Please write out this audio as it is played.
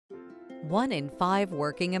1 in 5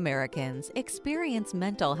 working Americans experience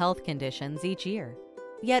mental health conditions each year,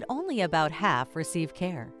 yet only about half receive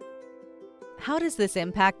care. How does this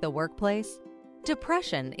impact the workplace?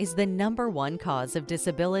 Depression is the #1 cause of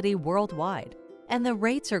disability worldwide, and the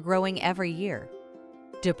rates are growing every year.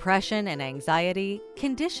 Depression and anxiety,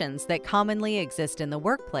 conditions that commonly exist in the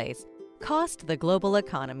workplace, cost the global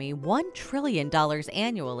economy $1 trillion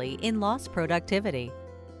annually in lost productivity.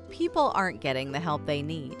 People aren't getting the help they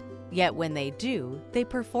need, yet when they do, they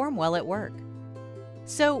perform well at work.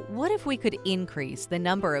 So what if we could increase the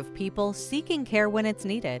number of people seeking care when it's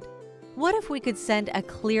needed? What if we could send a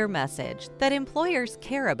clear message that employers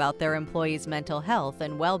care about their employees' mental health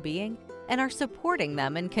and well-being and are supporting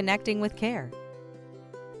them in connecting with care?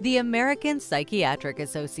 The American Psychiatric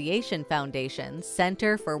Association Foundation's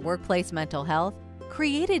Center for Workplace Mental Health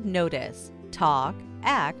created Notice, Talk,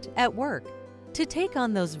 Act at Work to take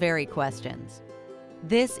on those very questions.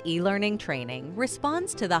 This e-learning training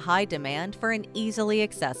responds to the high demand for an easily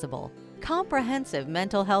accessible, comprehensive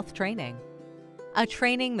mental health training. A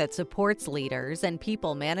training that supports leaders and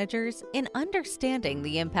people managers in understanding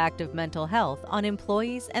the impact of mental health on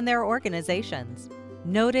employees and their organizations.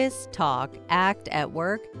 Notice, Talk, Act at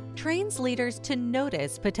Work trains leaders to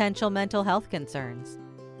notice potential mental health concerns,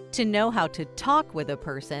 to know how to talk with a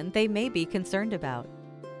person they may be concerned about,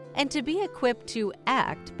 and to be equipped to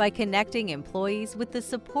act by connecting employees with the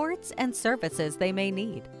supports and services they may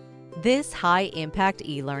need. This high-impact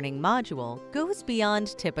e-learning module goes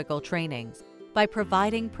beyond typical trainings by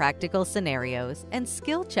providing practical scenarios and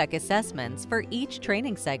skill check assessments for each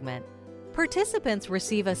training segment. Participants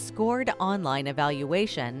receive a scored online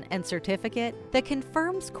evaluation and certificate that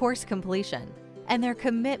confirms course completion and their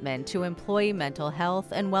commitment to employee mental health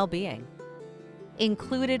and well-being.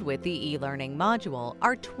 Included with the e-learning module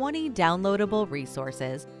are 20 downloadable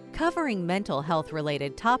resources covering mental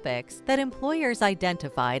health-related topics that employers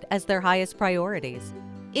identified as their highest priorities.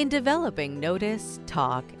 In developing Notice,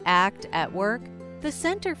 Talk, Act at Work, the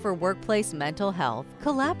Center for Workplace Mental Health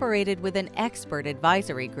collaborated with an expert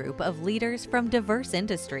advisory group of leaders from diverse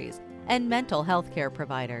industries and mental health care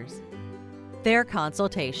providers. Their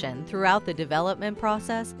consultation throughout the development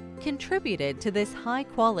process contributed to this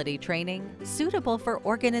high-quality training suitable for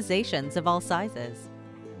organizations of all sizes.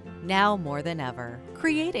 Now more than ever,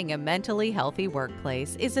 creating a mentally healthy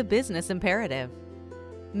workplace is a business imperative.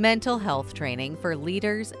 Mental health training for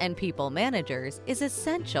leaders and people managers is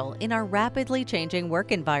essential in our rapidly changing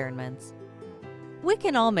work environments. We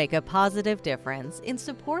can all make a positive difference in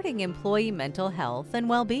supporting employee mental health and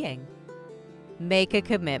well-being. Make a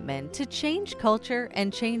commitment to change culture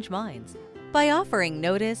and change minds by offering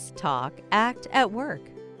Notice, Talk, Act at Work.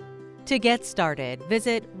 To get started,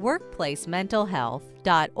 visit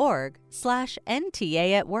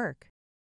workplacementalhealth.org/NTA at work.